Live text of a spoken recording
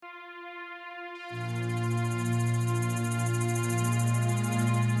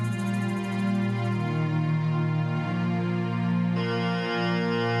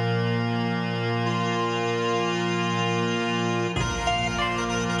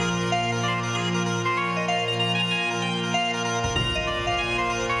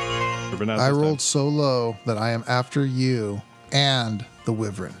I rolled so low that I am after you and the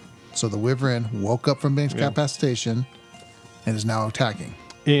Wyvern. So the Wyvern woke up from incapacitation and is now attacking.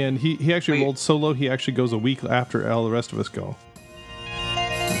 And he actually rolled so low, he actually goes a week after all the rest of us go.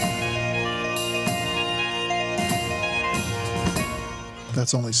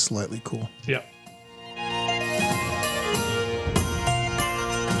 That's only slightly cool. Yeah.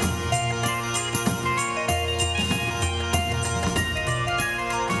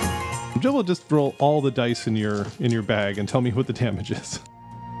 Jill will just roll all the dice in your bag and tell me what the damage is.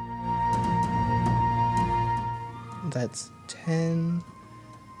 That's 10.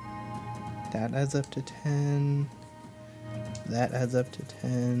 That adds up to 10. That adds up to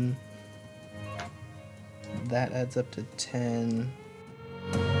 10. That adds up to 10.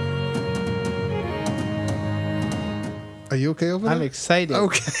 Are you okay over there? I'm excited.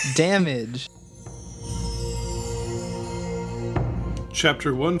 Okay. Damage.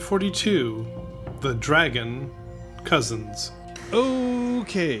 Chapter 142, The Dragon Cousins.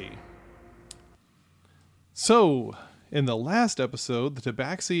 Okay. So, in the last episode, the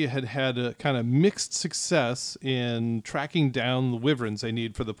Tabaxi had a kind of mixed success in tracking down the wyverns they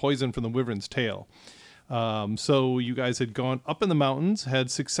need for the poison from the wyvern's tail. So you guys had gone up in the mountains,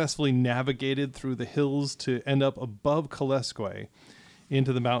 had successfully navigated through the hills to end up above Kalesque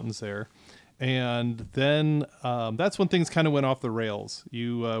into the mountains there. And then that's when things kind of went off the rails.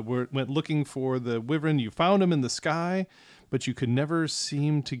 You went looking for the wyvern. You found them in the sky, but you could never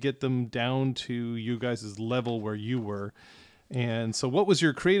seem to get them down to you guys' level where you were. And so what was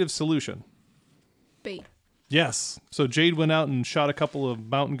your creative solution? Bait. Yes. So Jade went out and shot a couple of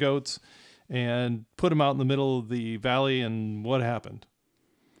mountain goats and put them out in the middle of the valley. And what happened?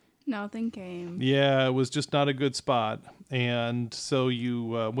 Nothing came. Yeah, it was just not a good spot. And so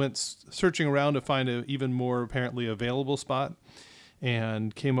you went searching around to find an even more apparently available spot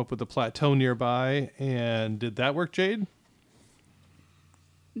and came up with a plateau nearby. And did that work, Jade?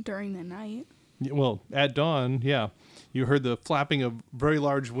 During the night. Well, at dawn, yeah. You heard the flapping of very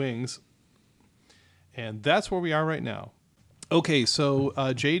large wings. And that's where we are right now. Okay, so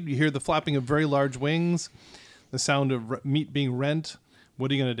Jade, you hear the flapping of very large wings, the sound of meat being rent.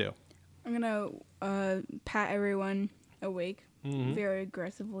 What are you going to do? I'm going to pat everyone awake very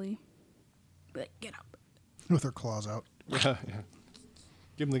aggressively. Like, get up. With her claws out. Yeah.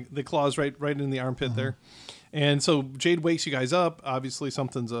 Give him the claws right in the armpit there. And so Jade wakes you guys up. Obviously,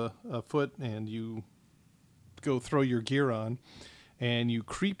 something's afoot, and you go throw your gear on. And you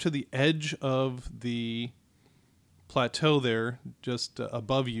creep to the edge of the plateau there, just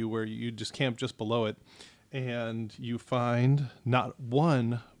above you, where you just camp just below it. And you find not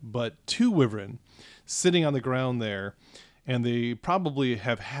one, but two wyvern sitting on the ground there. And they probably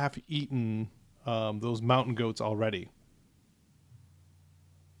have half eaten those mountain goats already.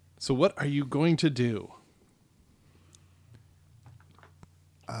 So what are you going to do?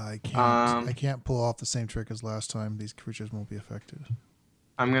 I can't pull off the same trick as last time. These creatures won't be affected.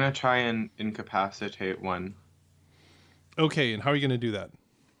 I'm going to try and incapacitate one. Okay, and how are you going to do that?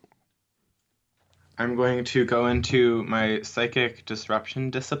 I'm going to go into my psychic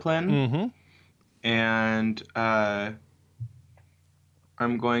disruption discipline, and I'm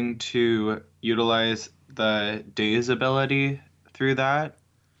going to utilize the daze ability through that,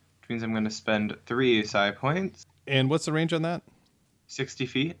 which means I'm going to spend 3 psi points. And what's the range on that? 60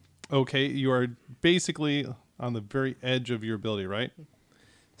 feet. Okay, you are basically on the very edge of your ability, right?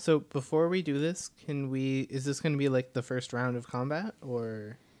 So before we do this, is this going to be like the first round of combat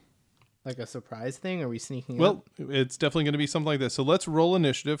or like a surprise thing? Are we sneaking up? Well, it's definitely going to be something like this. So let's roll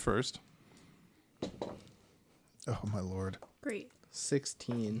initiative first. Oh, my Lord. Great.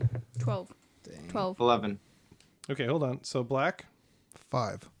 16. 12. Dang. 12. 11. Okay, hold on. So Black,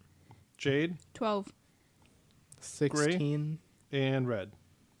 5. Jade, 12. 16. and Red.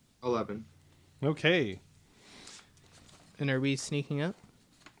 11. Okay. And are we sneaking up?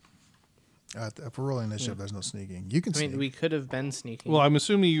 If we're rolling initiative, there's no sneaking. You can I sneak. mean, we could have been sneaking. Well, I'm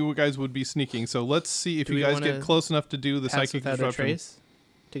assuming you guys would be sneaking. So let's see if Do you we guys wanna get close enough to do the pass psychic without a disruption. trace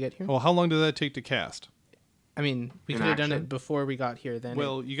to get here. Well, how long did that take to cast? I mean, we In could have done action? it before we got here. Then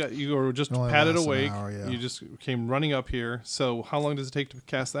Well, you were just It only patted lasts an awake. hour, yeah. You just came running up here. So how long does it take to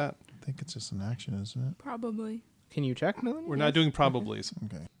cast that? I think it's just an action, isn't it? Probably. Can you check, Melanie? We're not doing probablys.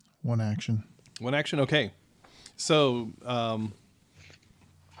 Okay. One action. One action, okay. So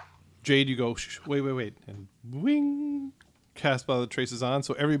Jade, you go, shh, wait. And wing. Cast by the traces on.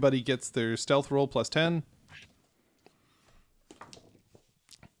 So everybody gets their stealth roll plus 10.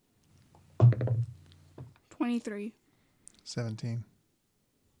 23. 17.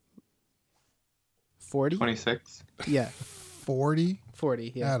 40? 26. Yeah, 40?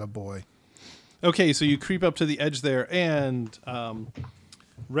 40. Yeah. Attaboy. Okay, so you creep up to the edge there, and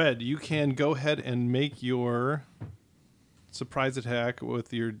Red, you can go ahead and make your surprise attack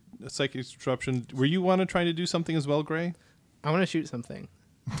with your psychic disruption. Were you trying to do something as well, Gray? I want to shoot something.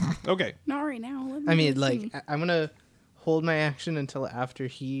 Okay. Not right now. Let me I mean, do like, thing. I'm going to hold my action until after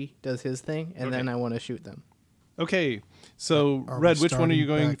he does his thing, and then I want to shoot them. Okay. So, Are we Red, which one are you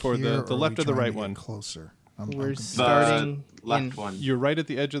starting going back for? here, The are left we or the trying right to get one? Closer. We're confused. starting left in, one. You're right at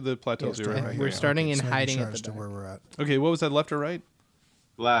the edge of the plateau. Yes, so you're right we're here. starting in Just making hiding sure at as the to back. where we're at. Okay, what was that, left or right?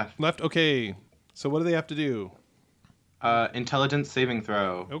 Left. Left. Okay. So what do they have to do? Intelligence saving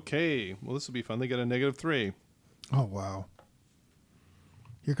throw. Okay. Well, this will be fun. They get a -3. Oh, wow.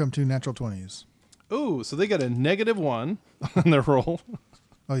 Here come 2 natural 20s. Ooh, so they got a -1 on their roll.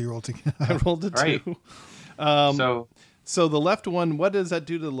 Oh, you rolled together. I rolled a 2. Right. So the left one, what does that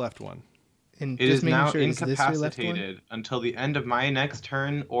do to the left one? And It just is making now sure, is this your left one? incapacitated until the end of my next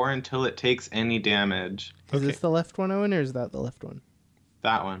turn or until it takes any damage. Is Okay. this the left one, Owen, or is that the left one?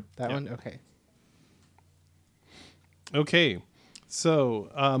 That one. That Yeah. one? Okay. Okay. So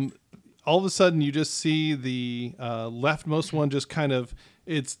all of a sudden you just see the leftmost one just kind of,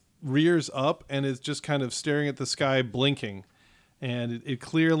 its rears up and is just kind of staring at the sky, blinking. And it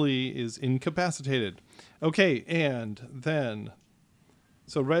clearly is incapacitated. Okay, and then,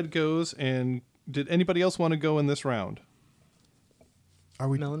 so Red goes, and did anybody else want to go in this round? Are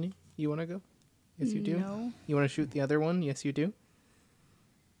we? Melanie, you want to go? Yes, you do. No. You want to shoot the other one? Yes, you do.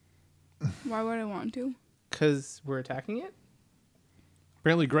 Why would I want to? Because we're attacking it?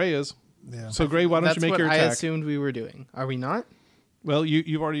 Apparently Gray is. Yeah. So Gray, why don't That's you make what your I attack? assumed we were doing. Are we not? Well,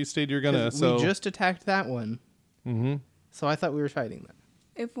 you've already stated you're gonna. 'Cause So we just attacked that one. Mhm. So I thought we were fighting that.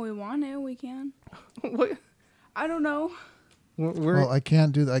 If we want to, we can. What? I don't know. We're Well, I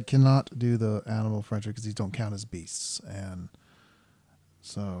can't do. I cannot do the animal friendship because these don't count as beasts, and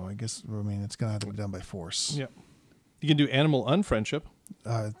so I guess it's gonna have to be done by force. yeah, you can do animal unfriendship.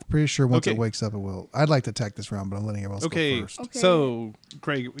 Pretty sure once Okay. it wakes up, it will. I'd like to attack this round, but I'm letting everyone else Okay. go first. Okay. So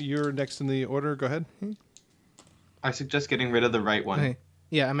Gray, you're next in the order. Go ahead. I suggest getting rid of the right one. okay.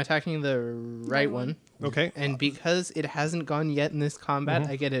 Yeah, I'm attacking the right one, Okay. and because it hasn't gone yet in this combat,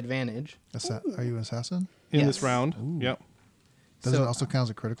 I get advantage. Are you an assassin? In this Yes. round. Yep. Does So- it also count as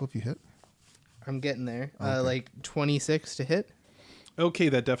a critical if you hit? I'm getting there. Okay. Like 26 to hit. Okay,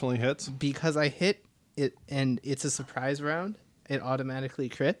 that definitely hits. Because I hit it, and it's a surprise round, it automatically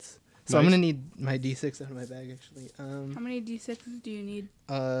crits. So I'm Nice. gonna need my d6 out of my bag actually. How many d6s do you need?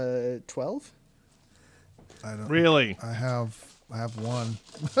 12. I don't. Really? I have one.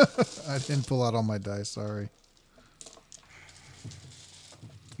 I didn't pull out all my dice. Sorry.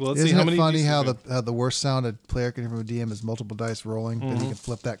 Well, let's see Isn't how it many. funny D6 how we- the worst sound a player can hear from a DM is multiple dice rolling, then you can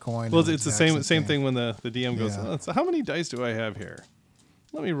flip that coin. Well, and it's the exact same thing when the DM goes. Yeah. So how many dice do I have here?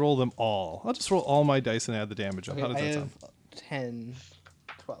 Let me roll them all. I'll just roll all my dice and add the damage up. Okay, How does I that have sound? 10,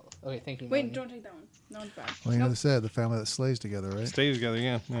 12. Okay, thank you. Wait, Melanie. don't take that one. That one's bad. Well, you know Nope. they said the family that slays together, right? Stay together,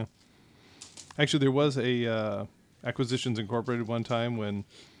 yeah. Actually, there was a Acquisitions Incorporated one time when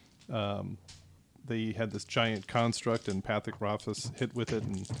they had this giant construct and Patrick Rothfuss hit with it,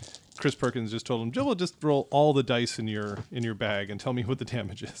 and Chris Perkins just told him, "Joe, just roll all the dice in your bag and tell me what the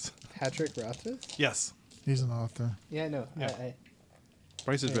damage is." Patrick Rothfuss? Yes, He's an author. Yeah, no. Yeah.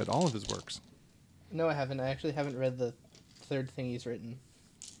 Bryce has read all of his works. No, I haven't. I actually haven't read the third thing he's written.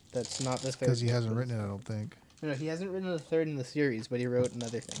 That's not the third. Because he book, hasn't but written it, I don't think. No, he hasn't written the third in the series, but he wrote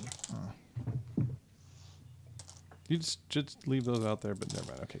another thing. You just leave those out there, but never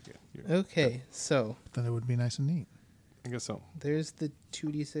mind. Okay, good. You're- Okay, so Then it would be nice and neat. I guess so. there's the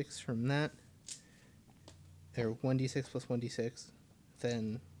 2d6 from that. Or 1d6 plus 1d6.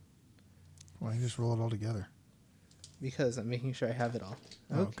 Then, Why don't you just roll it all together? because I'm making sure I have it all.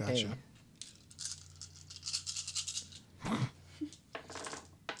 Oh, Okay. gotcha.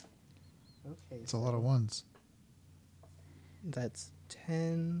 Okay. It's a lot of ones. That's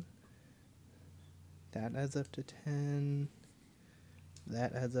 10. That adds up to 10.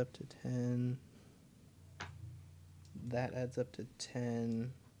 That adds up to 10. That adds up to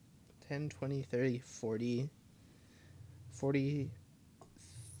 10. 10, 20, 30, 40.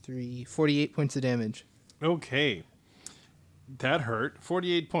 43, 48 points of damage. Okay, that hurt.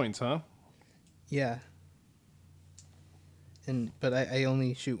 48 points, huh? Yeah. But I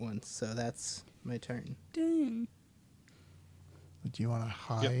only shoot once, so that's my turn. Dang. Do you want to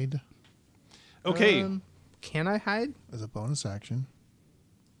hide Okay. Can I hide? as a bonus action?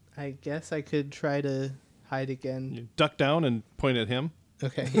 I guess I could try to hide again. You duck down and point at him.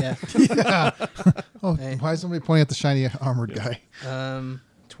 Okay, yeah. Oh, Hey. why is somebody pointing at the shiny armored guy?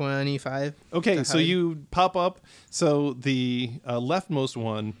 25. Okay, to so hide. you pop up. So the leftmost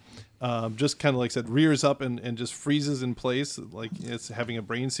one just kind of, like I said, rears up and just freezes in place, like it's having a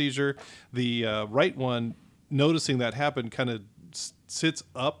brain seizure. The right one, noticing that happen, kind of sits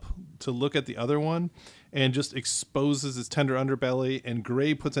up to look at the other one and just exposes its tender underbelly, and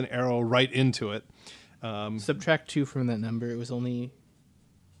Gray puts an arrow right into it. Subtract 2 from that number. It was only...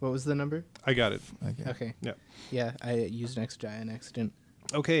 What was the number? I got it. Okay. Okay. Yeah. Yeah, I used an extra die on accident.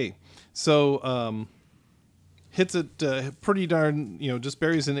 Okay, so hits it pretty darn, just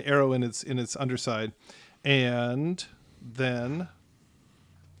buries an arrow in its underside, and then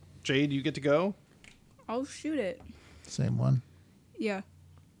Jade, you get to go. I'll shoot it. Same one. Yeah.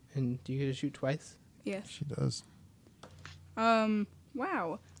 And do you get to shoot twice? Yes. She does.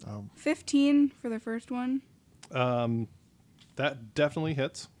 Wow. Oh, 15 for the first one. That definitely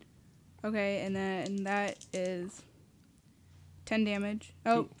hits. Okay, and then that is 10 damage.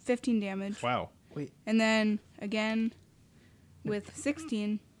 Oh, 15 damage. Wow. Wait, And then again with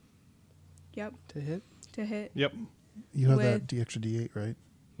 16. Yep, to hit? to hit. Yep. you have With- that extra D8, right?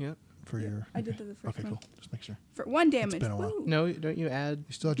 Yep. For your. I did the first Okay, one. cool. Just make sure. For 1 damage. been a while. Woo. No, don't you add...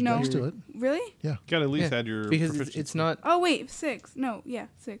 You still have your No. dice to it. Really? Yeah. Got to at least Yeah, add your because proficiency. it's not... Oh, wait, 6. No, yeah,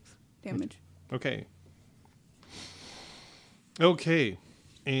 6 damage. Okay. Okay.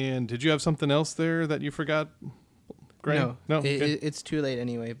 And did you have something else there that you forgot, Gray? No. No. It, Okay. it's too late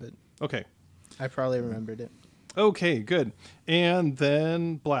anyway, but Okay. I probably remembered it. Okay. Good. And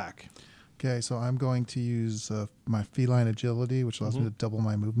then Black. Okay, so I'm going to use my feline agility, which allows me to double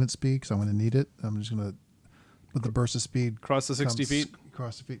my movement speed because I'm going to need it. I'm just going to put the burst of speed Cross the 60 feet.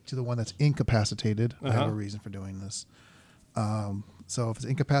 across the feet to the one that's incapacitated. I have Uh-huh. a reason for doing this. So if it's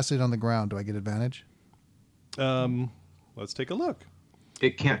incapacitated on the ground, do I get advantage? Let's take a look.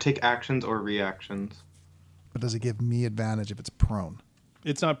 It can't take actions or reactions. But does it give me advantage if it's prone?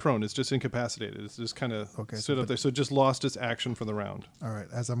 It's not prone. It's just incapacitated. It's just kind of Okay, stood so up there. So it just lost its action for the round. All right,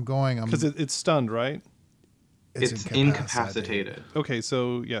 as I'm going, I'm Because it's stunned, right? It's incapacitated. Okay,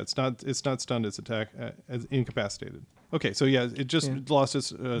 so yeah, it's not stunned. It's as incapacitated. Okay, so yeah, it just lost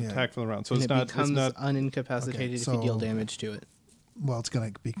its attack for the round. So And it's it not. becomes It's not. unincapacitated Okay, if you deal so- damage to it. Well, it's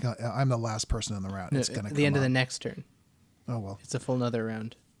going to be. I'm the last person in the round. No, It's going to at the end of the up. next turn. Oh well. It's a full nother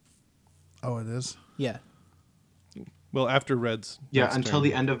round. Oh, it is. Yeah. Well, after Red's. Yeah, next until turn.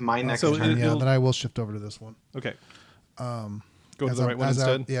 the end of my next so turn. it- Yeah, it'll- then I will shift over to this one. Okay. Go to As the I'm- right one as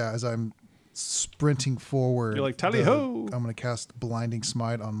I- instead. as I'm sprinting forward, You're like, tally-ho! I'm going to cast Blinding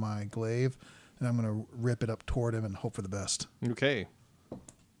Smite on my glaive, and I'm going to rip it up toward him and hope for the best. Okay.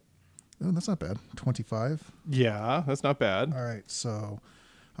 Oh, that's not bad. 25. Yeah, that's not bad. All right, so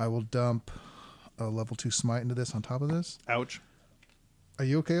I will dump a level 2 Smite into this on top of this. Ouch. Are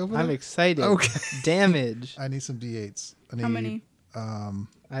you okay over I'm there? excited. Okay. Damage. I need some D8s. I need, How many? I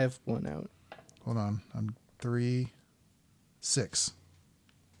have 1 out. Hold on. I'm 3, 6.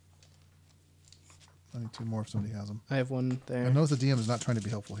 I need 2 more if somebody has them. I have 1 there. I notice the DM is not trying to be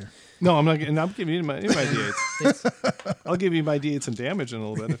helpful here. No, I'm not. I'm giving you my D8s. I'll give you my D8s and damage in a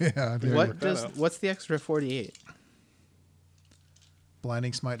little bit. Yeah, there you What go. does? out. What's the extra 48?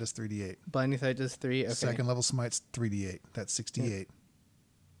 Blinding Smite does 3d8. Blinding Sight does 3. Okay. Second level Smite's 3d8. That's 68.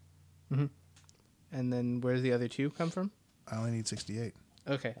 And then where does the other 2 come from? I only need 68.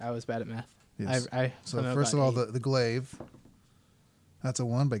 Okay, I was bad at math. Yes. I So hung out first of about all, 8. the glaive. That's a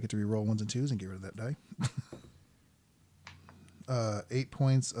 1, but I get to re-roll 1s and 2s and get rid of that die. 8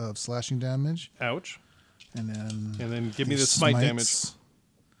 points of slashing damage, Ouch. and then give me these the smite smites. damage.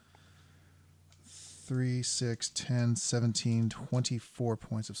 3, 6, 10, 17, 24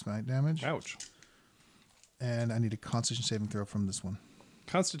 points of smite damage. Ouch. And I need a Constitution saving throw from this one.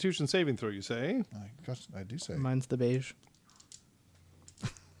 Constitution saving throw, you say? I do say. Mine's the beige.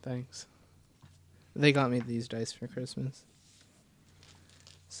 Thanks. They got me these dice for Christmas.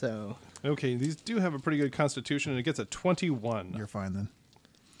 So Okay, these do have a pretty good constitution, and it gets a 21. You're fine then.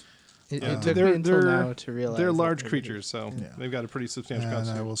 it Yeah. took me until now to realize. They're that large they- creatures, so Yeah. they've got a pretty substantial And I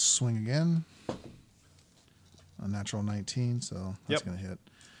constitution. will swing again. A natural 19, so that's Yep. going to hit.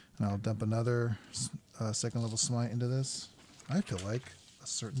 And I'll dump another second level smite into this. I feel like a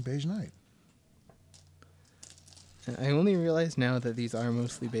certain beige knight. And I only realize now that these are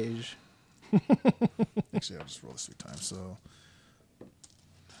mostly beige. Actually, I'll just roll this 3 times. So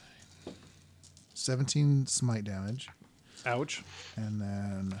 17 smite damage. Ouch. And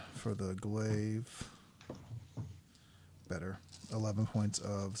then for the glaive, better. 11 points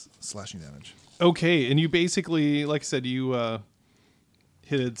of slashing damage. Okay, and you basically, like I said, you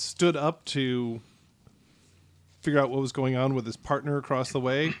had stood up to figure out what was going on with his partner across the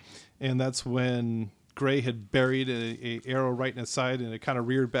way, and that's when Gray had buried a arrow right in his side, and it kind of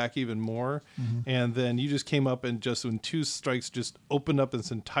reared back even more. And then you just came up and just, in 2 strikes, just opened up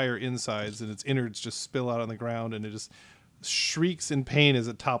its entire insides, and its innards just spill out on the ground, and it just shrieks in pain as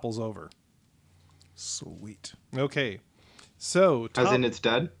it topples over. Sweet. Okay, so As in it's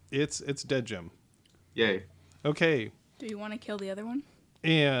dead? it's dead, Jim. Yay. Okay, Do you want to kill the other one?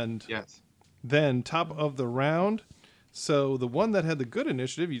 and Yes. then top of the round. So the one that had the good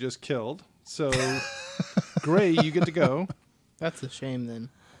initiative, you just killed. So Gray, you get to go. That's a shame then.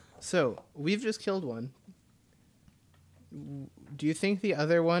 So we've just killed one. Do you think the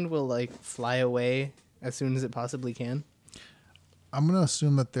other one will like fly away as soon as it possibly can? I'm going to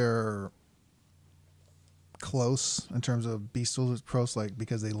assume that they're close in terms of bestial approach, like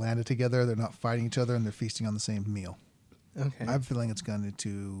because they landed together, they're not fighting each other, and they're feasting on the same meal. Okay. I have a feeling it's going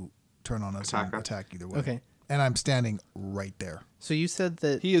to turn on us and Attack us. attack either way. Okay. And I'm standing right there. So you said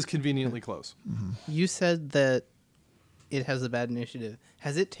that He is conveniently close. it has a bad initiative.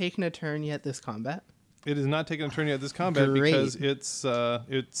 Has it taken a turn yet this combat? It is not taking a turn yet this combat Great. because it's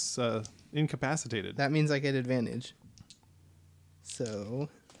incapacitated. That means I get advantage. So.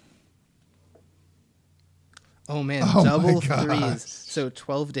 Oh man, Oh my double gosh. threes. So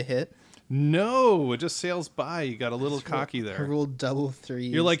 12 to hit. No, it just sails by. You got a little cocky I there. rolled double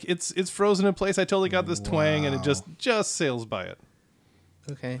threes. You're like, it's frozen in place. I totally got this twang, and it just sails by it.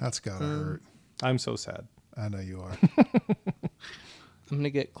 okay. That's got to hurt. I'm so sad. I know you are. I'm gonna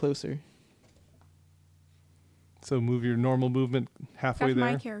get closer. So move your normal movement halfway That's my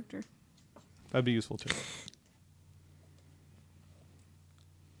there. character. That'd be useful too.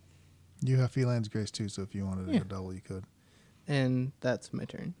 You have Feline's Grace too, so if you wanted to Yeah. go double, you could. And that's my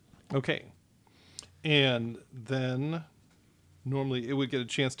turn. Okay. And then normally it would get a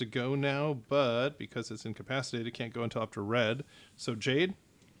chance to go now, but because it's incapacitated, it can't go until after red. So Jade,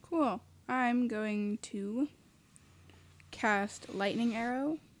 Cool. I'm going to cast Lightning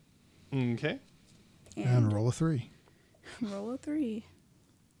Arrow okay. And and roll a 3. roll a 3.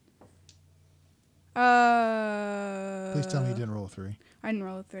 Please tell me you didn't roll a 3. I didn't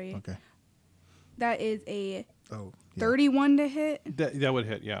roll a 3. Okay. That is a Oh, yeah. 31 to hit. That would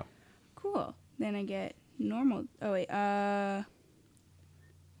hit, yeah. Cool. Then I get normal. Oh wait. I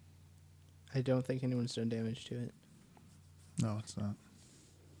don't think anyone's done damage to it. No, it's not.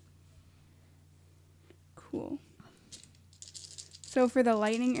 Cool. So for the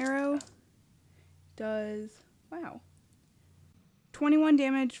lightning arrow, does 21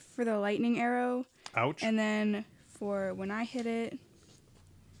 damage for the lightning arrow, Ouch. and then for when I hit it,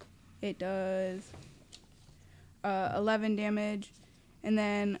 it does 11 damage, and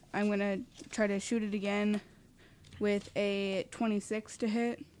then I'm gonna try to shoot it again with a 26 to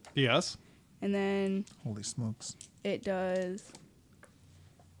hit, Yes. and then Holy smokes. it does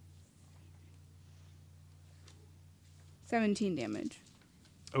 17 damage.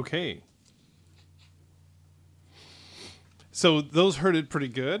 Okay. So those hurted pretty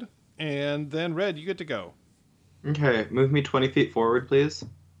good. And then Red, you get to go. Okay, move me 20 feet forward, please.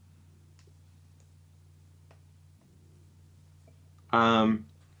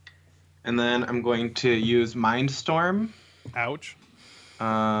 And then I'm going to use Mind Storm. Ouch.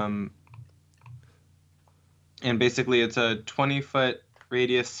 And basically it's a 20-foot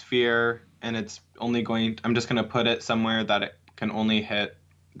radius sphere, and it's only going... I'm just going to put it somewhere that it can only hit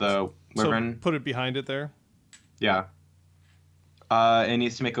the wyvern. So put it behind it there. Yeah. It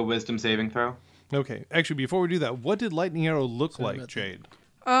needs to make a wisdom saving throw. Okay. Actually, before we do that, what did Lightning Arrow look Sorry like, about that.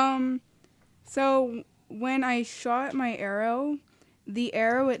 Jade? So when I shot my arrow, the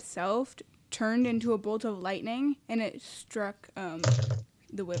arrow itself turned into a bolt of lightning, and it struck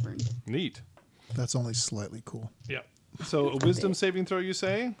the wyvern. Neat. That's only slightly cool. Yeah. So a wisdom saving throw, you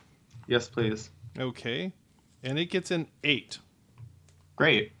say? Yes, please. Okay. And it gets an 8.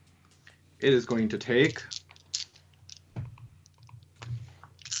 Great. It is going to take...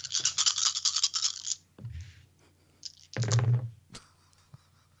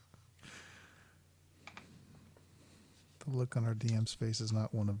 The look on our DM's face is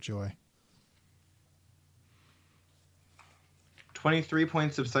not one of joy. 23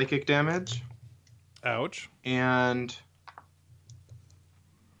 points of psychic damage. Ouch. And...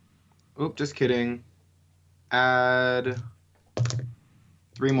 Oop, just kidding. Add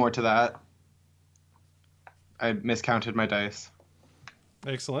 3 more to that. I miscounted my dice.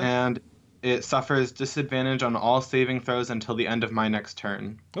 Excellent. And it suffers disadvantage on all saving throws until the end of my next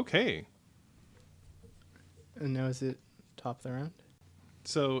turn. Okay. And now is it top of the round?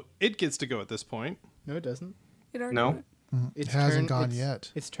 So it gets to go at this point. No, it doesn't. It already No. went. It Its hasn't turn- gone its-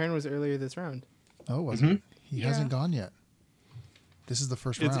 yet. Its turn was earlier this round. Oh, wasn't it? He Yeah. hasn't gone yet. This is the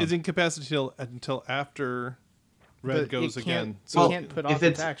first It's, round. it's incapacitated until after red But goes it again. can't, So it can't put if off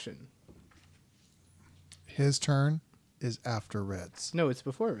its it's- action. His turn is after Red's. No, it's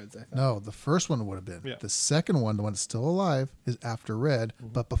before Red's, I thought. No, the first one would have been. Yeah. The second one, the one that's still alive, is after Red,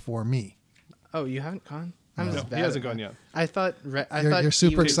 but before me. Oh, you haven't gone? I'm no, just he bad hasn't at gone that. yet. I thought You're he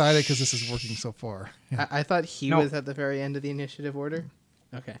super was- excited because this is working so far. Yeah. I thought he No. was at the very end of the initiative order.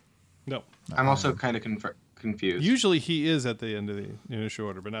 Okay. No. I'm also kind of confused. Usually he is at the end of the initial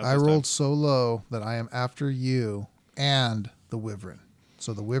order, but not I this rolled time. so low that I am after you and the Wyvern.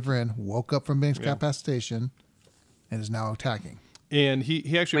 So the Wyvern woke up from being incapacitation and is now attacking. And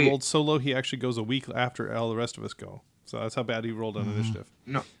he actually Wait. rolled so low, he actually goes a week after all the rest of us go. So that's how bad he rolled on initiative.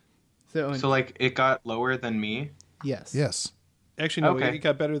 No. So, So like it got lower than me. yes. Yes. Actually, no, Okay. he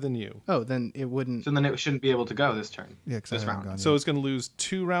got better than you. Oh, then it wouldn't. So then it shouldn't be able to go this turn. Yeah, because I This haven't round. gone So yet. it's going to lose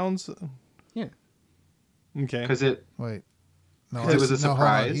 2 rounds. Yeah. Okay. Because it Wait. No, 'Cause it was a no, hold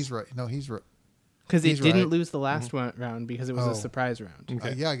on. surprise. He's right. No, he's right. Because it He's didn't right. lose the last round because it was Oh. a surprise round.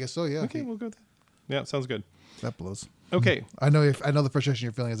 Okay. Yeah, I guess so. Yeah. Okay, we'll go with that. Yeah, sounds good. That blows. Okay. I know. I know the frustration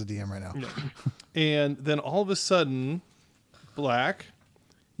you're feeling as a DM right now. And then all of a sudden, Black,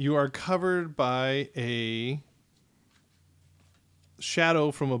 you are covered by a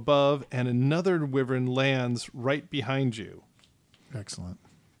shadow from above, and another wyvern lands right behind you. Excellent.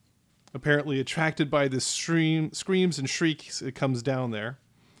 Apparently attracted by the screams and shrieks, it comes down there.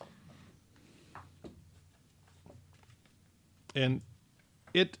 And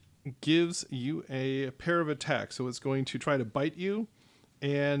it gives you a pair of attacks. So it's going to try to bite you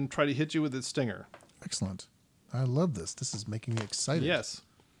and try to hit you with its stinger. Excellent. I love this. This is making me excited. Yes.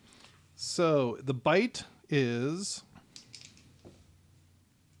 So the bite is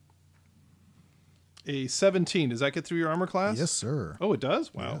a 17. Does that get through your armor class? Yes, sir. Oh, it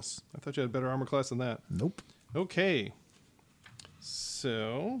does? Wow. Yes. I thought you had a better armor class than that. Nope. Okay.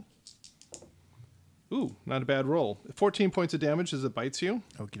 So. Ooh, not a bad roll. 14 points of damage as it bites you.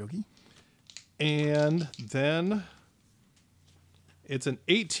 Okie dokie. And then it's an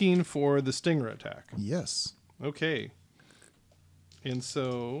 18 for the stinger attack. Yes. Okay. And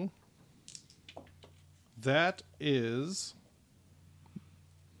so that is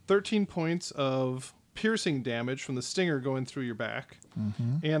 13 points of piercing damage from the stinger going through your back.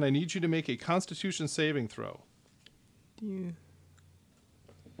 Mm-hmm. And I need you to make a constitution saving throw. Do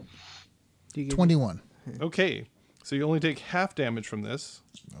you give 21. Okay. So you only take half damage from this,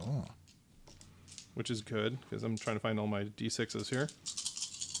 Oh. which is good because I'm trying to find all my d6s here.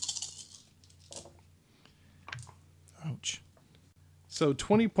 Ouch. So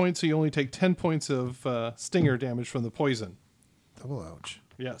 20 points, so you only take 10 points of stinger damage from the poison. Double ouch.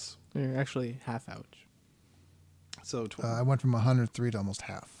 Yes. You're actually half ouch. So I went from 103 to almost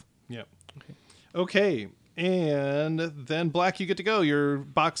half. Yep. Okay. And then Black, you get to go. You're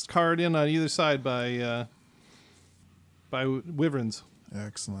boxed card in on either side by wyverns.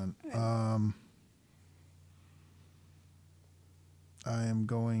 Excellent. I am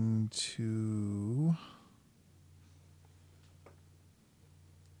going to.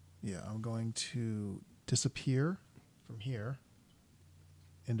 Yeah, I'm going to disappear from here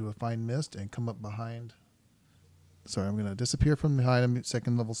into a fine mist and come up behind. Sorry, I'm going to disappear from behind a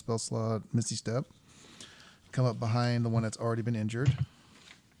second level spell slot, Misty Step. Come up behind the one that's already been injured.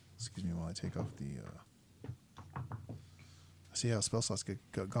 Excuse me while I take off the. See how spell slots get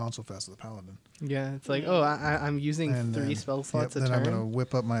gone so fast with the paladin. Yeah, it's like, oh, I'm using And 3 then- spell slots yep, a then I'm turn. going to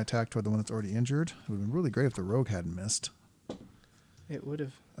whip up my attack toward the one that's already injured. It would have been really great if the rogue hadn't missed. It would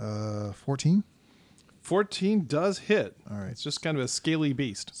have. 14. 14 does hit. All right. It's just kind of a scaly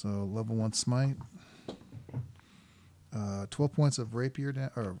beast. So level 1 smite. 12 points of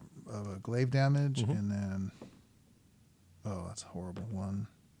rapier or glaive damage, Mhm. and then that's a horrible one.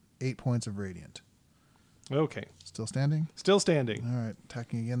 8 points of radiant. Okay. Still standing. Still standing, All right,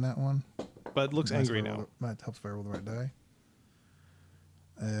 attacking again. That one. but looks Nice angry if I roll now. Might helps if I roll the right die.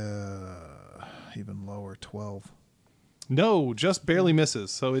 Even lower, 12. No, just barely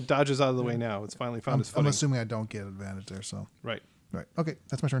misses. So it dodges out of the way now. It's finally found its I'm footing. assuming I don't get advantage there. So Right. right. Okay,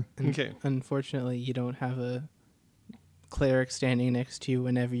 that's my turn. Okay. Unfortunately, you don't have a cleric standing next to you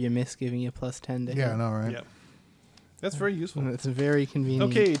whenever you miss, giving you plus 10 to Yeah, I hit. know, right? Yeah. That's very useful. It's very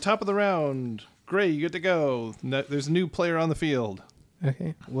convenient. Okay, top of the round. Gray, you get to go. There's a new player on the field.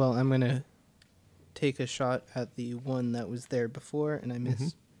 Okay. Well, I'm going to take a shot at the one that was there before, and I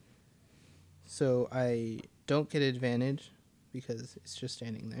miss. So I don't get advantage because it's just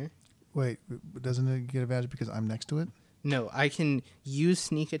standing there. Wait, doesn't it get advantage because I'm next to it? No, I can use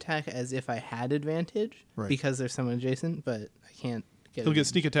sneak attack as if I had advantage Right. because there's someone adjacent, but I can't get He'll it. get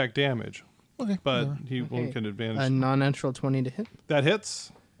sneak attack damage, Okay. but whatever. he won't Okay. get advantage. A non-natural 20 to hit. That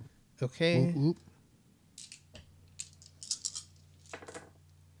hits. Okay. Oop, oop.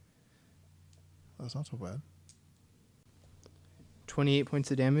 That's not so bad. 28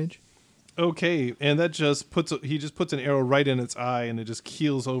 points of damage. Okay, and that just puts an arrow right in its eye, and it just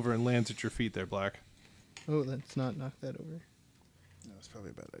keels over and lands at your feet there, Black. Oh, let's not knock that over. That's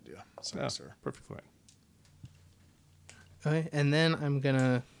probably a bad idea. Sorry, Yeah, sir. perfect fine. Okay, and then I'm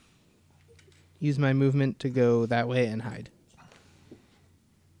gonna use my movement to go that way and hide.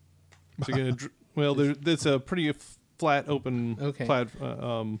 So you're gonna it's a pretty flat, open Okay.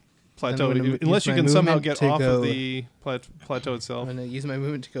 plateau. I'm gonna Unless use you my can somehow movement get to off go- of the plateau I'm itself. gonna use my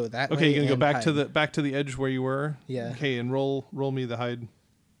movement to go that way. Okay, you're gonna go and back to hide. the edge where you were. Yeah. Okay, and roll me the hide.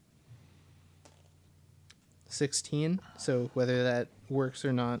 16. So whether that works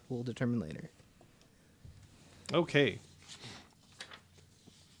or not, we'll determine later. Okay.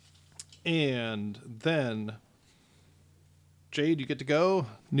 And then, Jade, you get to go.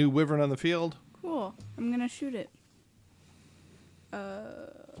 New wyvern on the field. Cool. I'm gonna shoot it.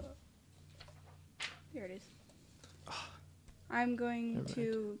 There it is. I'm going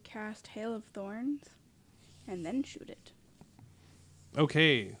to cast Hail of Thorns and then shoot it.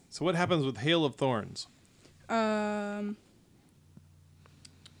 Okay, so what happens with Hail of Thorns?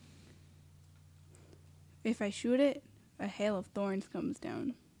 If I shoot it, a hail of thorns comes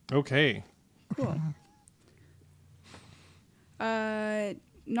down. Okay. Cool.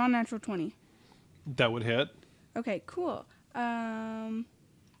 Non-natural 20. That would hit. Okay, cool.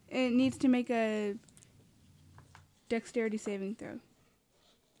 It needs to make a dexterity saving throw.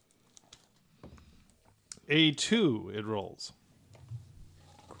 A2 it rolls.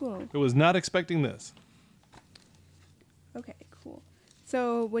 Cool. It was not expecting this. Okay, cool.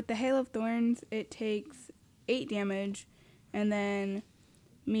 So with the Hail of Thorns, it takes 8 damage, and then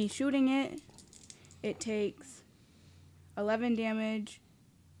me shooting it, it takes 11 damage.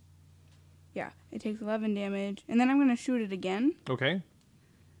 Yeah, it takes 11 damage, and then I'm going to shoot it again Okay.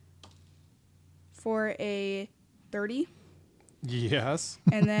 for a 30, Yes.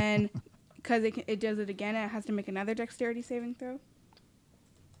 and then because it does it again, it has to make another dexterity saving throw.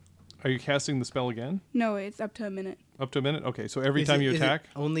 Are you casting the spell again? No, it's up to a minute. Up to a minute? Okay, so every Is time it- you is it attack?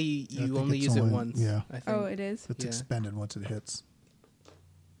 only I you think only it's use it only- once. yeah. I think. Oh, it is? It's Yeah. expended once it hits.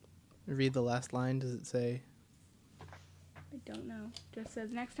 Read the last line. Does it say? I don't know. Just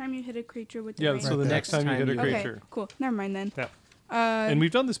says next time you hit a creature with the Yeah, range. so the Right there. next time you hit a Okay, creature. Okay, cool. Never mind then. Yeah. Uh, And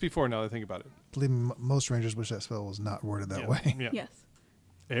we've done this before now that I think about it. Believe me, most rangers wish that spell was not worded that Yeah. way. Yeah. yes.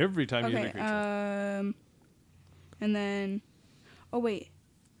 Every time you hit a Okay. creature. And then, oh wait,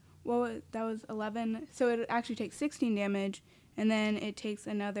 that was 11. So it actually takes 16 damage, and then it takes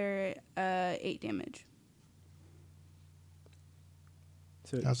another 8 damage.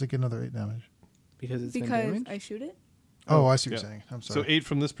 So How's it get another 8 damage? because it's been Because damaged? I shoot it. Oh, I see what yeah. you're saying. I'm So sorry. 8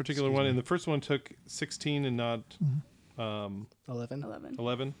 from this particular Excuse one, me. and the first one took 16 and not 11. 11.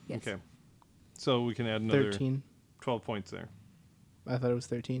 11? Yes. Okay. So we can add another 13. 12 points there. I thought it was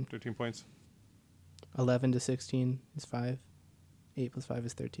 13. 13 points. 11 to 16 is 5. 8 plus 5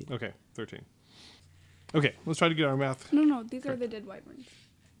 is 13. Okay, 13. Okay, let's try to get our math. No, these are the dead wyverns.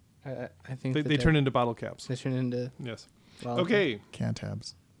 I think They turn into bottle caps. They turn into. Yes. Well, Okay,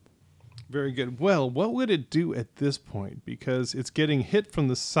 Cantabs. very good. Well, what would it do at this point? Because it's getting hit from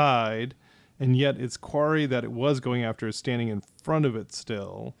the side, and yet its quarry that it was going after is standing in front of it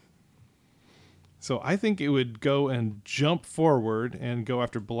still. So I think it would go and jump forward and go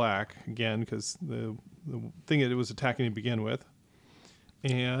after Black again, because the thing it was attacking to begin with.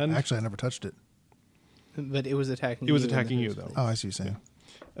 And Actually, I never touched it. But it was attacking. it was you in the attacking you, first though. place. Oh, I see what you're saying.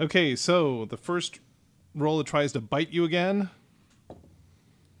 Okay, so the first roll it tries to bite you again.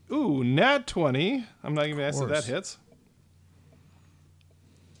 Ooh, nat 20. I'm not even asking if that course. hits.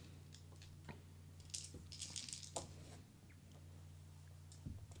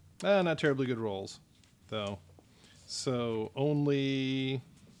 Not terribly good rolls, though. So only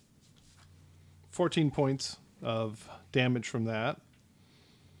 14 points of damage from that.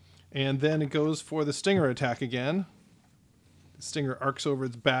 And then it goes for the stinger attack again. The stinger arcs over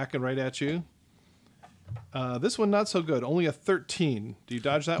its back and right at you. This one not so good. Only a 13. Do you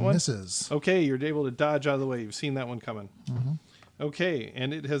dodge that one? Misses. Okay, you're able to dodge out of the way. You've seen that one coming. Okay,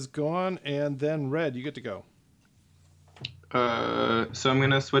 and it has gone, and then Red, you get to go. So I'm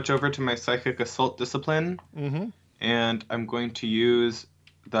gonna switch over to my psychic assault discipline, and I'm going to use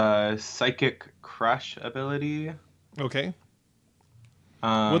the psychic crush ability. Okay.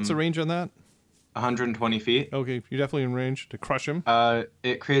 Um, What's the range on that? 120 feet. Okay, you're definitely in range to crush him.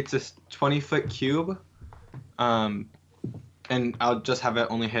 It creates this 20-foot cube, and I'll just have it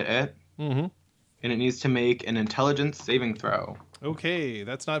only hit it. Mm-hmm. And it needs to make an intelligence saving throw. Okay,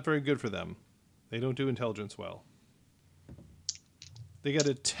 that's not very good for them. They don't do intelligence well. They got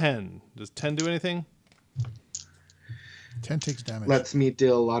a 10. Does 10 do anything? 10 takes damage. Lets me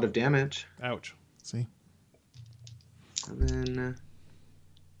deal a lot of damage. Ouch. See? And then,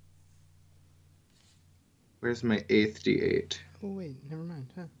 where's my 8th D8? Oh wait, never mind.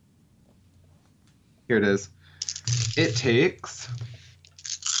 Huh. Here it is. It takes...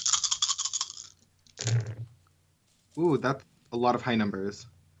 Ooh, that's a lot of high numbers.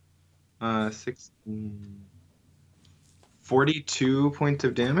 16... 42 points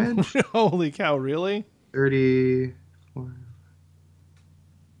of damage? Holy cow, really? 30...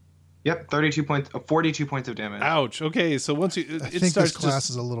 Yep, 42 points, 42 points of damage. Ouch. Okay, so once you, I it think starts this class just,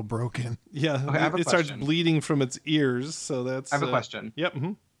 is a little broken. yeah, Okay, I have a it starts question. bleeding from its ears. So that's. I have a question. Yep.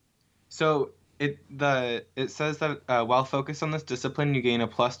 Mm-hmm. So it says that while focused on this discipline, you gain a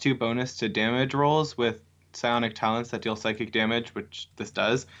 +2 bonus to damage rolls with psionic talents that deal psychic damage, which this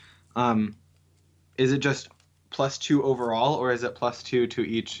does. Is it just +2 overall, or is it +2 to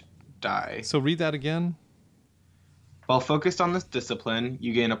each die? So read that again. While focused on this discipline,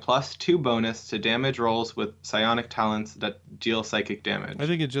 you gain a +2 bonus to damage rolls with psionic talents that deal psychic damage. I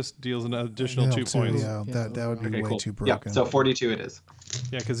think it just deals an additional No, 2 too, points. Yeah, that would be Okay, way cool. too Yeah, broken. so 42 it is.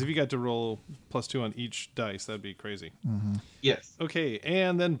 Yeah, because if you got to roll +2 on each dice, that'd be crazy. Yes. Okay,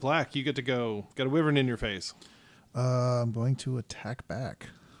 and then Black, you get to go. Got a wyvern in your face. I'm going to attack back.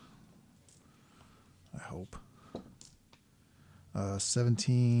 I hope.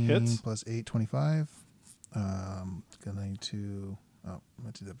 17 Hits. plus 8, 25. Going to... Oh, I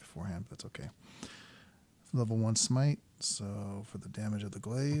meant to do that beforehand, but that's okay. Level 1 smite. So for the damage of the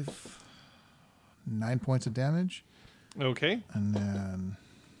glaive, 9 points of damage. Okay. And then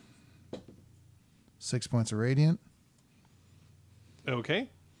 6 points of radiant. Okay.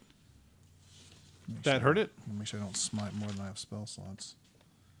 Make That sure- hurt it? Make sure I don't smite more than I have spell slots.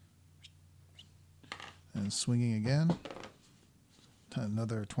 And swinging again.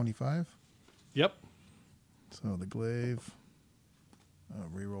 Another 25. Yep. So the glaive.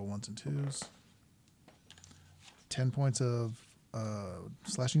 Reroll 1s and 2s. 10 points of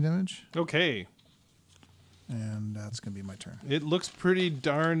slashing damage. Okay. And that's going to be my turn. It looks pretty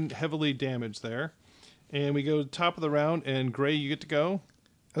darn heavily damaged there. And we go to the top of the round, and Gray, you get to go.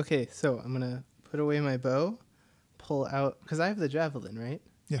 Okay, so I'm gonna put away my bow, pull out because I have the javelin, right?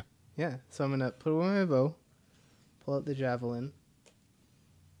 Yeah. Yeah. So I'm gonna put away my bow, pull out the javelin,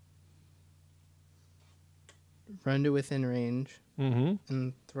 run to within range, Mm-hmm.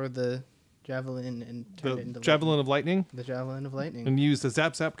 and throw the javelin and turn it The into Javelin of Lightning. lightning. The javelin of lightning. And use the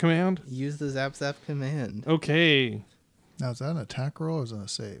Zap Zap command. Use the zap zap command. Okay. Now, is that an attack roll or is it a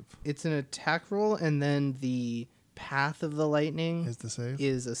save? It's an attack roll, and then the path of the lightning Is the save?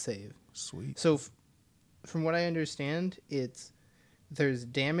 is a save. Sweet. So, from what I understand, there's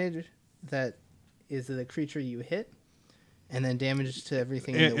damage that is the creature you hit, and then damage to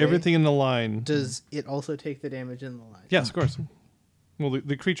everything. In the way. Everything in the line. Does it also take the damage in the line? Yes, of course. Well,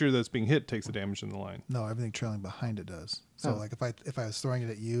 the creature that's being hit takes the damage in the line. No, everything trailing behind it does. So, Oh. like, if I was throwing it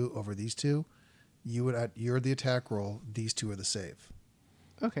at you over these two, you're the attack roll. These two are the save.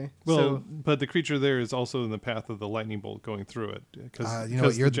 Okay. Well, so but the creature there is also in the path of the lightning bolt going through it. You know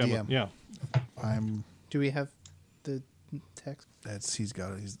what, you're the javelin- DM. Yeah. I'm. do we have the text? He's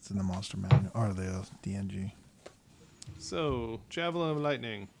got it. He's in the monster manual or the DNG. So, Javelin of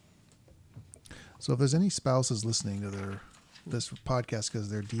Lightning. So if there's any spouses listening to this podcast because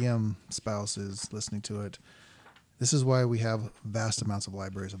their DM spouse is listening to it, this is why we have vast amounts of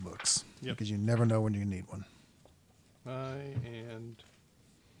libraries of books. Yep. Because you never know when you need one. And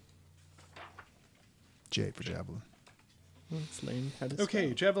J for javelin. It's lame. How to okay,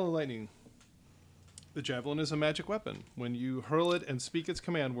 spell. Javelin of Lightning. The javelin is a magic weapon. When you hurl it and speak its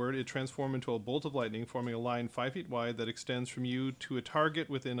command word, it transforms into a bolt of lightning, forming a line 5 feet wide that extends from you to a target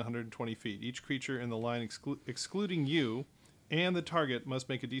within 120 feet. Each creature in the line, excluding you, and the target must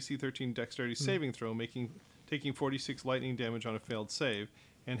make a DC 13 Dexterity saving throw, taking 46 lightning damage on a failed save,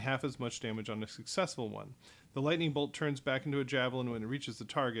 and half as much damage on a successful one. The lightning bolt turns back into a javelin when it reaches the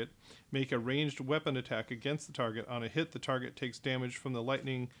target. Make a ranged weapon attack against the target. On a hit, the target takes damage from the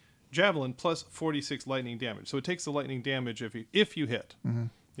lightning javelin plus 46 lightning damage. So it takes the lightning damage if you hit. Mm-hmm.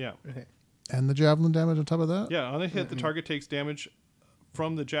 Yeah. Okay. And the javelin damage on top of that? Yeah, on a hit, the target takes damage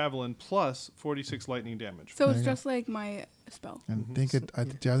from the javelin plus 46 lightning damage. So There it's you go. just like my spell. And I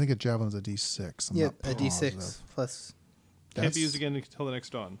think a javelin is a D6. I'm Yeah, not a D6 positive. plus Can't be used again until the next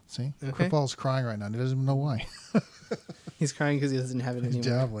dawn. See? Okay. Quickball's crying right now. He doesn't even know why. He's crying because he doesn't have it anymore.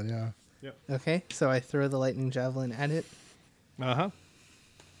 Javelin, yeah. Okay, so I throw the lightning javelin at it. Uh-huh.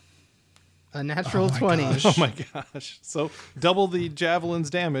 A natural Oh my 20. gosh. Oh my gosh. So double the javelin's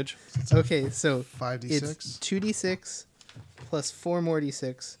damage. Okay, so 5d6. it's 2d6 plus 4 more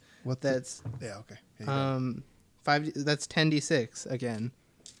d6. What? That's Yeah. Okay. Here you go. 5. That's 10d6 again.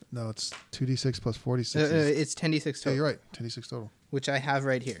 No, it's 2d6 plus 46. It's 10d6 Yeah, total, you're right. 10d6 total. which I have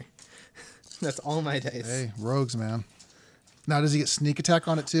right here. That's all my dice. Hey, rogues, man. Now, does he get sneak attack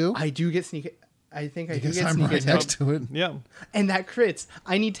on it too? I do get sneak. I think I do Because get I'm sneak right attack, next to it. Yeah. and that crits.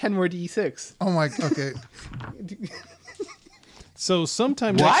 I need 10 more d6. Oh my. Okay. So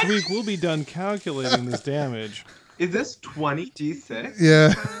sometime What? next week we'll be done calculating this damage. Is this 20d6?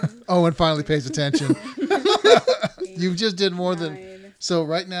 Yeah. Owen finally pays attention. You just did more than. 9. So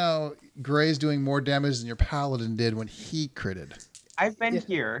right now, Gray's doing more damage than your paladin did when he critted. I've been Yeah.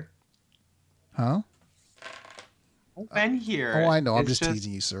 here. Huh? I've been here. Oh, I know. I'm It's just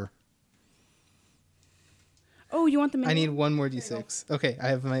teasing you, sir. Oh, you want the mini I need one? one more d6. Okay, I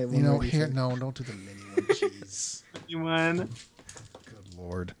have my. One You know, more here. D6. No, don't do the mini one. Jeez. Anyone? Good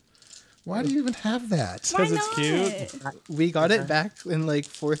lord. Why do you even have that? Why 'Cause it's not? cute. We got it back in like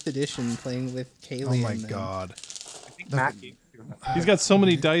 4th edition, playing with Kaylee. Oh my and them. god. I think Matt gave it to him. He's got so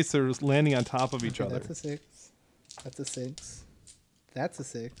many dice that are landing on top of each Okay, other. that's a 6. That's a 6. That's a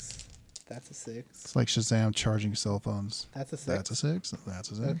 6. That's a 6. It's like Shazam charging cell phones. That's a 6. That's a 6.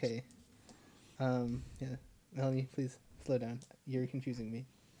 That's a 6. Okay. Yeah. Melanie, please slow down. You're confusing me.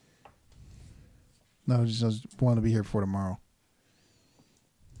 No, just want to be here for tomorrow.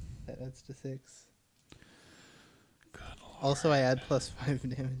 That adds to 6. Also, I add plus 5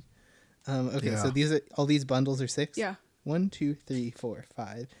 damage. Okay, so Yeah. all these bundles are 6? Yeah. 1, 2, 3, 4,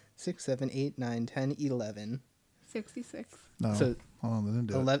 5, 6, 7, 8, 9, 10, 11. 66. No. So- Hold on, they didn't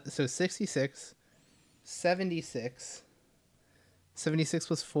do it. 11 so 66, 76. 76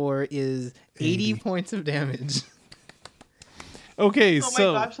 plus 4 is 80 80. points of damage. Okay, Oh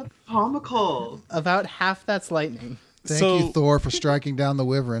so my gosh, that's comical. About half that's lightning. Thank so- you, Thor, for striking down the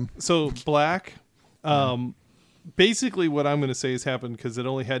wyvern. so Black, basically what I'm going to say has happened because it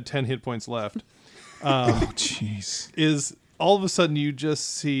only had 10 hit points left. Oh, jeez. Is all of a sudden you just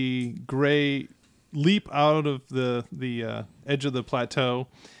see Gray leap out of the edge of the plateau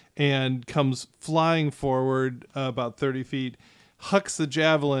and comes flying forward about 30 feet, hucks the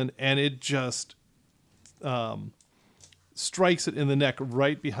javelin, and it just strikes it in the neck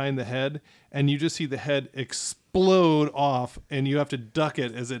right behind the head, and you just see the head explode off, and you have to duck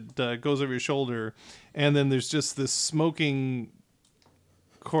it as it goes over your shoulder, and then there's just this smoking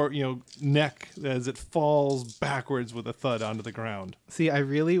neck as it falls backwards with a thud onto the ground. See, I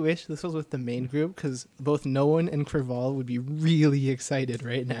really wish this was with the main group because both Noan and Krival would be really excited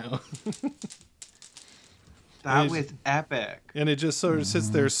right now. That Is- was epic. And it just sort of sits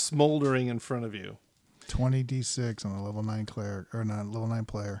there smoldering in front of you. 20d6 on a level 9 cleric, or not level 9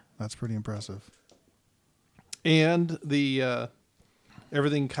 player. That's pretty impressive. And the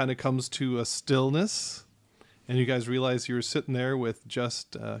everything kind of comes to a stillness, and you guys realize you were sitting there with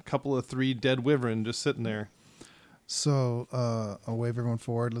just a couple of 3 dead wyvern just sitting there. So, I'll wave everyone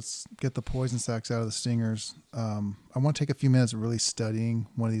forward. Let's get the poison sacks out of the stingers. I want to take a few minutes of really studying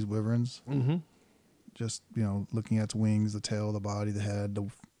one of these wyverns. Mm-hmm. Just, looking at its wings, the tail, the body, the head, the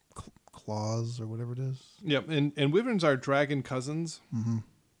claws, or whatever it is. Yep, and wyverns are dragon cousins,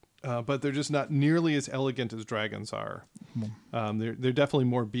 but they're just not nearly as elegant as dragons are. They're definitely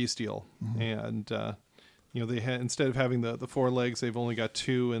more bestial, and they instead of having the 4 legs, they've only got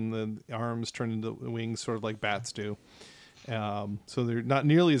 2, and the arms turn into wings, sort of like bats do. So they're not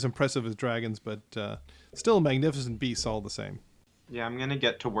nearly as impressive as dragons, but still magnificent beasts all the same. Yeah, I'm gonna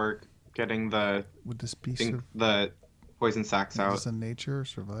get to work getting the Would this be the poison sacks is out. this a nature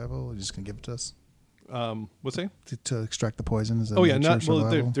survival? Are you just going to give it to us? What's that? To extract the poison? Is that Oh yeah, nature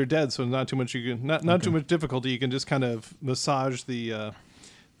survival? they're dead, so not too much. You can not too much difficulty. You can just kind of massage the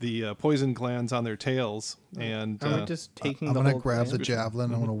poison glands on their tails, and I'm just taking I'm the going to whole grab the gland.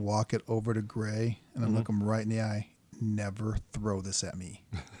 javelin. I'm going to walk it over to Gray, and I'm look him right in the eye. Never throw this at me.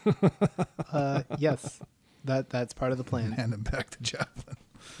 Yes, that's part of the plan. Hand him back the javelin.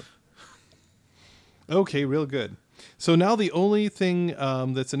 okay, real good. So now the only thing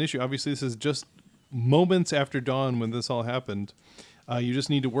that's an issue, obviously, this is just moments after dawn when this all happened. You just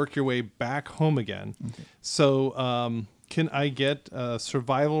need to work your way back home again. Okay. So can I get a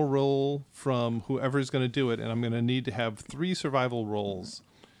survival roll from whoever's going to do it? And I'm going to need to have 3 survival rolls.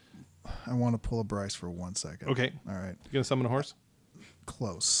 I want to pull a Bryce for 1 second. Okay. All right. You going to summon a horse?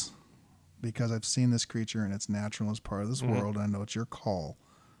 Close. because I've seen this creature and it's natural as part of this world, and I know it's your call,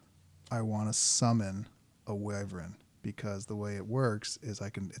 I want to summon a wyvern, because the way it works is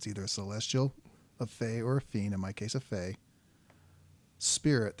it's either a celestial, a fae, or a fiend, in my case a fae,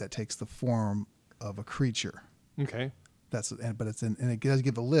 spirit that takes the form of a creature. Okay. But it does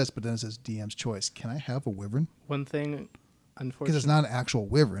give a list, but then it says DM's choice. Can I have a wyvern? One thing, Because unfortunately, it's not an actual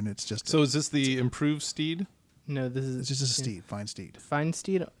wyvern. It's just So is this the improved steed? no. This is it's just a steed, fine steed. Fine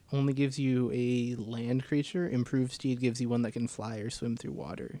steed only gives you a land creature. Improved steed gives you one that can fly or swim through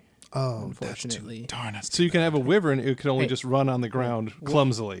water. Oh, Unfortunately. So you can have a wyvern. It can only Hey. just run on the ground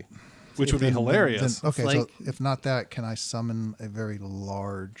clumsily, which would be hilarious. Okay, Like- so if not that, can I summon a very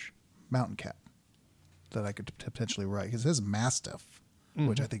large mountain cat that I could potentially ride? Because it says mastiff,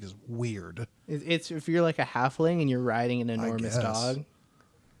 which I think is weird. It's if you're like a halfling and you're riding an enormous guess. dog.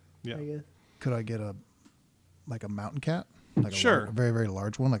 Yeah. I guess. Could I get a mountain cat? Like Sure. a very, very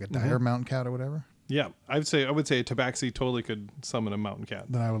large one, like a dire mountain cat or whatever? Yeah, I would say a tabaxi totally could summon a mountain cat.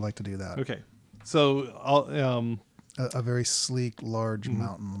 Then I would like to do that. Okay, so I'll, A very sleek, large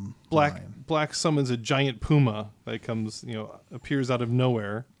mountain lion. Black summons a giant puma that comes, appears out of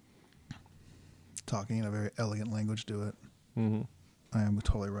nowhere. Talking in a very elegant language to it. Mm-hmm. I am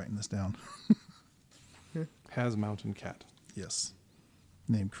totally writing this down. Has mountain cat. Yes.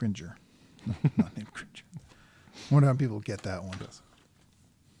 Named Cringer. No, not named Cringer. I wonder how people get that one. Yes.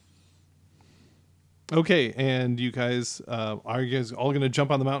 Okay, and you guys, are you guys all going to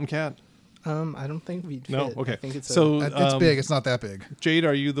jump on the mountain cat? I don't think we'd fit. No? Okay. I think it's So It's big. It's not that big. Jade,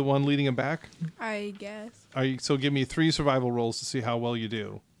 are you the one leading him back? I guess. So give me 3 survival rolls to see how well you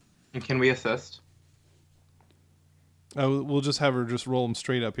do. And can we assist? We'll just have her just roll them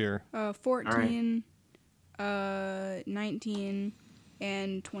straight up here. 14, 19,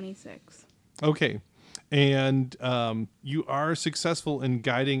 and 26. Okay. And you are successful in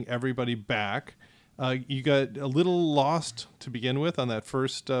guiding everybody back. You got a little lost to begin with on that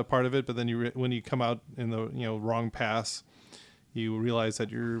first part of it, but then when you come out in the wrong pass, you realize that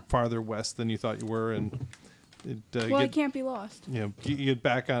you're farther west than you thought you were, and It can't be lost. you get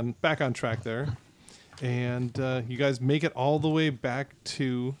back on track there, and you guys make it all the way back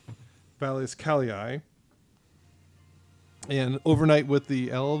to Valles Calii, and overnight with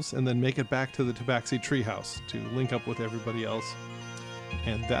the elves, and then make it back to the Tabaxi treehouse to link up with everybody else.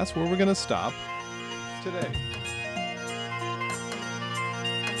 And that's where we're going to stop today.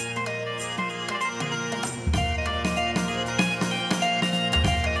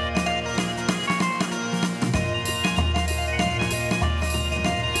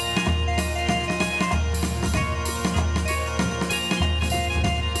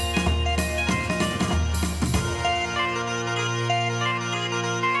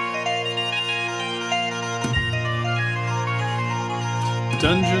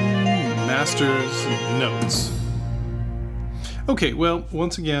 Dungeon Master's Notes. Okay, well,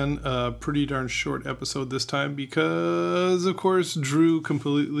 once again, a pretty darn short episode this time because, of course, Drew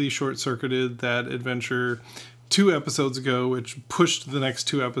completely short-circuited that adventure 2 episodes ago, which pushed the next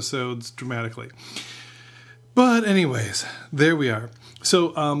 2 episodes dramatically. But anyways, there we are. So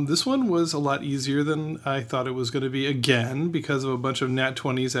this one was a lot easier than I thought it was going to be, again, because of a bunch of nat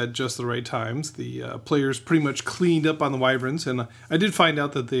 20s at just the right times. The players pretty much cleaned up on the wyverns, and I did find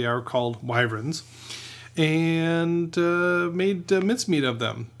out that they are called wyverns, and made mincemeat of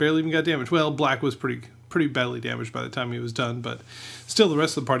them. Barely even got damaged. Well, Black was pretty badly damaged by the time he was done, but still the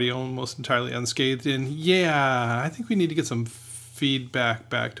rest of the party almost entirely unscathed. And yeah, I think we need to get some feedback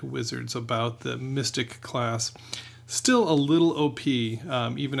back to Wizards about the Mystic class. Still a little OP,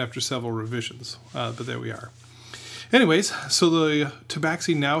 even after several revisions, but there we are. Anyways, so the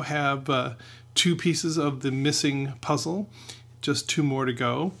Tabaxi now have 2 pieces of the missing puzzle, just 2 more to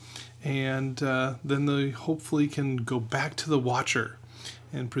go, and then they hopefully can go back to the Watcher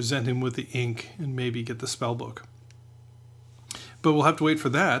and present him with the ink and maybe get the spell book. But we'll have to wait for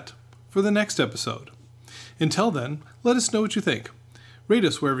that for the next episode. Until then, let us know what you think. Rate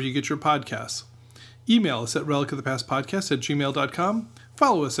us wherever you get your podcasts. Email us at relicofthepastpodcast@gmail.com.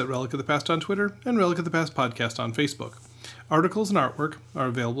 Follow us at Relic of the Past on Twitter and Relic of the Past Podcast on Facebook. Articles and artwork are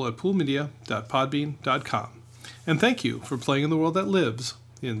available at poolmedia.podbean.com. And thank you for playing in the world that lives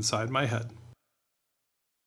inside my head.